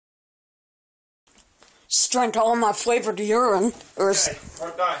Just drank all my flavored urine. Okay,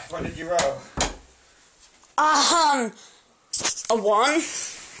 what did you roll? A 1. A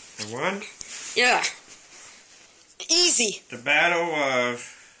 1? Yeah. Easy. The Battle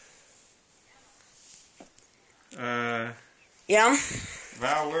of Yeah.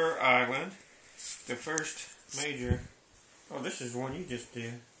 Valor Island. The first major. Oh, this is the one you just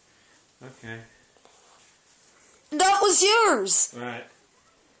did. Okay. That was yours. Right.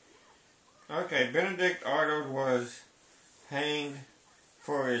 Okay, Benedict Arnold was hanged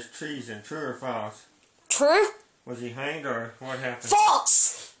for his treason. True or false? True. Was he hanged or what happened?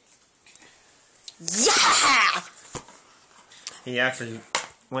 False. Yeah. He actually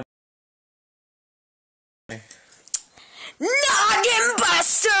went. Noggin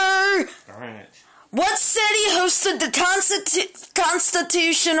Buster. Alright. What city hosted the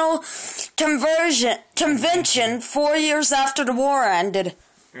Constitutional Convention 4 years after the war ended?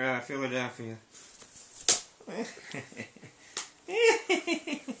 Yeah, Philadelphia.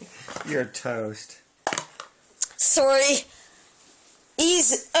 You're toast. Sorry.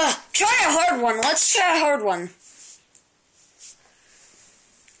 Easy. Try a hard one. Let's try a hard one.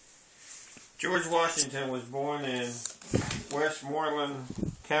 George Washington was born in Westmoreland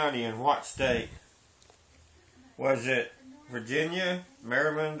County in what state? Was it Virginia,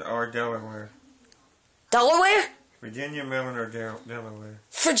 Maryland, or Delaware? Delaware? Virginia, Maryland, or Delaware?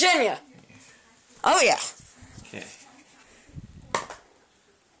 Virginia. Oh, yeah. Okay.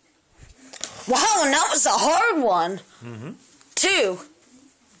 Wow, and that was a hard one. Mm-hmm. 2.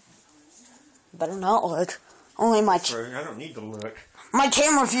 Better not look. Only my I don't need to look. my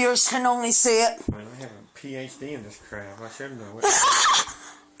camera viewers can only see it. I have a PhD in this crap. I should know it.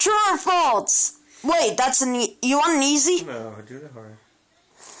 True or false? Wait, that's you want an easy? No, do the hard.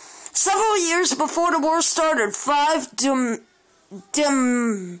 Several years before the war started, 5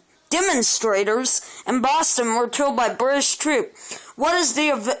 demonstrators in Boston were killed by British troops. What is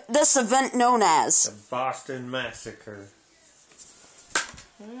this event known as? The Boston Massacre.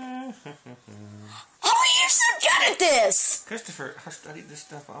 How are you so good at this? Christopher, I studied this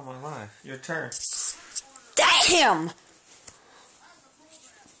stuff all my life. Your turn. Damn!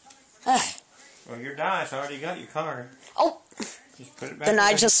 Well, your dice. I already got your card. Oh, Just put it back. then I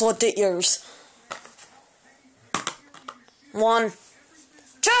there. just looked at yours. 1.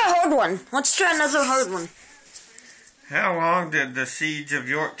 Try a hard one. Let's try another hard one. How long did the siege of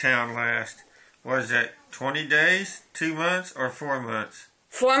Yorktown last? Was it 20 days, 2 months, or 4 months?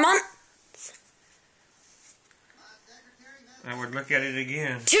 4 months? I would look at it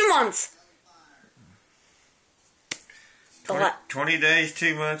again. 2 months. 20 days,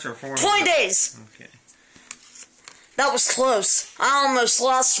 2 months, or 4 months? 20 days. Okay. That was close. I almost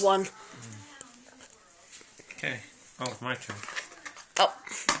lost one. Okay. Oh, it's my turn. Oh,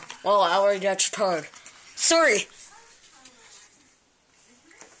 well, I already got your card. Sorry.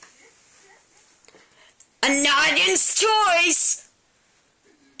 A noggin's choice.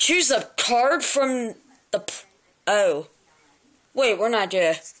 Choose a card from the... Oh. Wait, we're not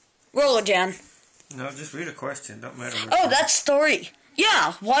there. Roll again. No, just read a question. Don't matter. Oh, that's 3.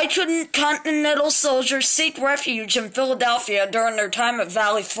 Yeah, why couldn't Continental soldiers seek refuge in Philadelphia during their time at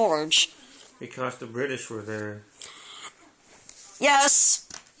Valley Forge? Because the British were there. Yes.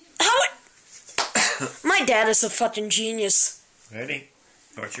 My dad is a fucking genius. Ready?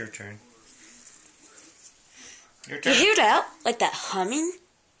 Oh, it's your turn. Your You turn. hear that? Like that humming?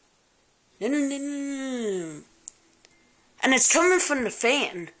 And it's coming from the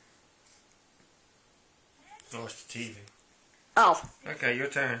fan. Oh, it's the TV. Oh, Okay, your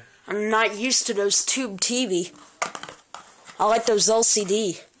turn. I'm not used to those tube TV. I like those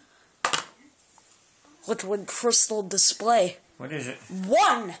LCD. Liquid crystal display. What is it?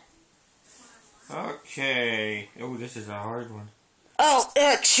 1. Okay. Oh, this is a hard one. Oh,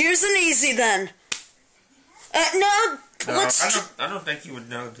 choose an easy then. No, No, let's... I don't think you would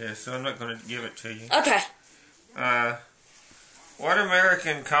know this, so I'm not going to give it to you. Okay. What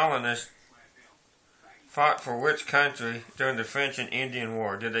American colonists fought for which country during the French and Indian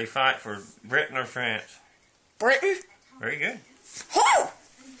War? Did they fight for Britain or France? Britain? Very good. Whew!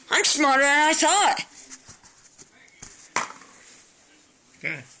 I'm smarter than I thought.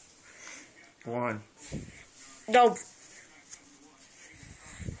 Okay. 1. No.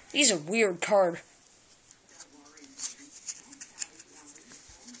 These are weird cards.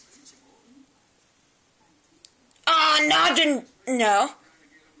 Noggin... No.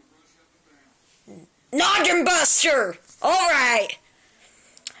 Noggin Buster! Alright.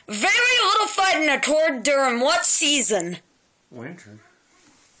 Very little fighting occurred during what season? Winter.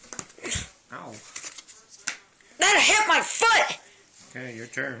 Ow. That hit my foot! Okay, your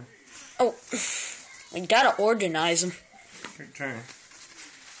turn. Oh. We gotta organize them. Good turn.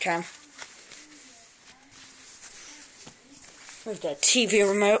 Okay. Where's that TV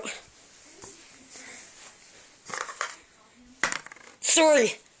remote?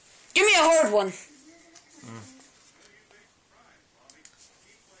 3. Give me a hard one.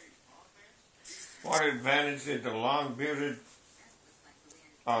 What advantage did the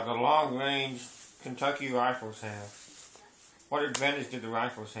long-range Kentucky rifles have? What advantage did the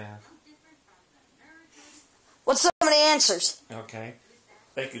rifles have? What's some of the answers? Okay.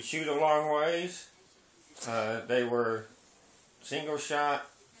 They could shoot a long ways. They were single shot,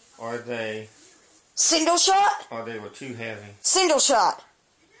 or they Single shot? were too heavy. Single shot.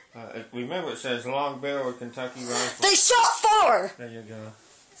 Remember, it says long barrel Kentucky rifle. They shot far. There you go.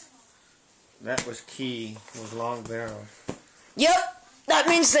 That was key. Was long barrel. Yep. That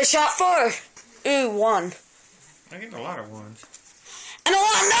means they shot far. Ooh, 1. I get a lot of ones. And a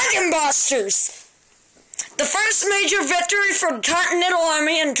lot of noggin busters. The first major victory for the Continental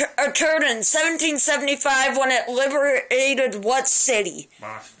Army occurred in 1775 when it liberated what city?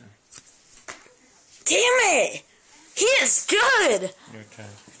 Boston. Damn it! He is good! Your turn.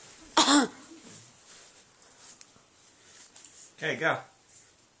 Okay, go.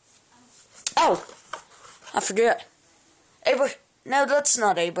 Oh, I forget. No, that's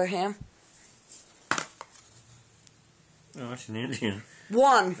not Abraham. No, that's an Indian.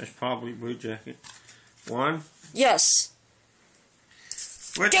 1. That's probably Blue Jacket. 1. Yes.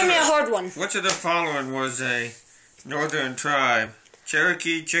 Which Give me a hard one. Which of the following was a northern tribe?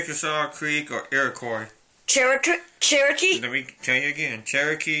 Cherokee, Chickasaw, Creek, or Iroquois? Cherokee? Let me tell you again.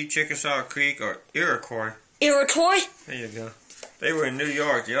 Cherokee, Chickasaw, Creek, or Iroquois? Iroquois? There you go. They were in New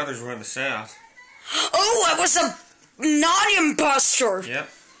York. The others were in the South. Oh, it was a noggin buster. Yep.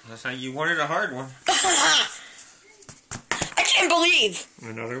 That's how you wanted a hard one. I can't believe.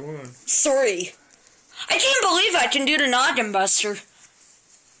 Another one. 3. I can't believe I can do the noggin buster.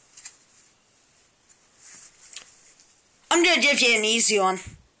 I'm gonna give you an easy one.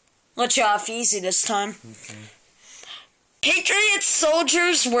 Let you off easy this time. Okay. Patriot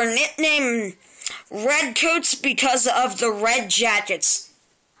soldiers were nicknamed Redcoats because of the red jackets.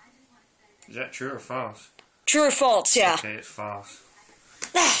 Is that true or false? True or false, yeah. Okay, it's false.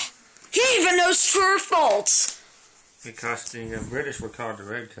 He even knows true or false. Because the British were called the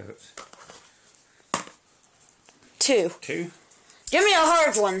Redcoats. 2. 2? Give me a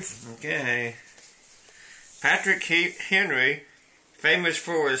hard one. Okay. Patrick Henry, famous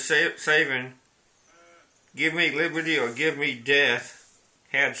for his saving, "Give me liberty or give me death,"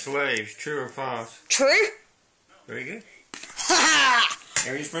 had slaves. True or false? True? Very good. Ha ha!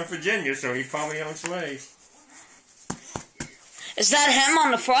 And he's from Virginia, so he probably owned slaves. Is that him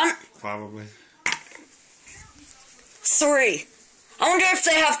on the front? Probably. 3. I wonder if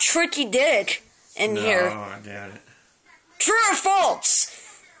they have Tricky Dick in here. No, I doubt it. True or false?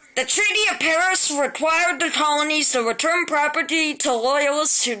 The Treaty of Paris required the colonies to return property to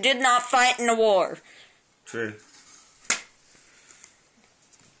loyalists who did not fight in the war. True.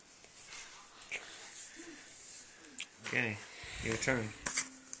 Okay, your turn.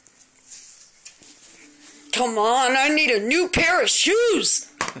 Come on, I need a new pair of shoes.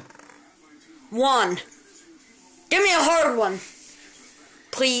 1. Give me a hard one.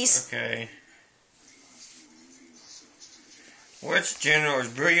 Please. Okay. Which general's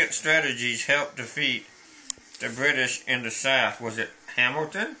brilliant strategies helped defeat the British in the South? Was it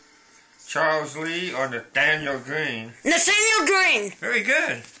Hamilton, Charles Lee, or Nathaniel Greene? Nathaniel Greene. Very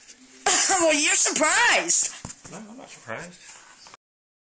good. Well, you're surprised. No, I'm not surprised.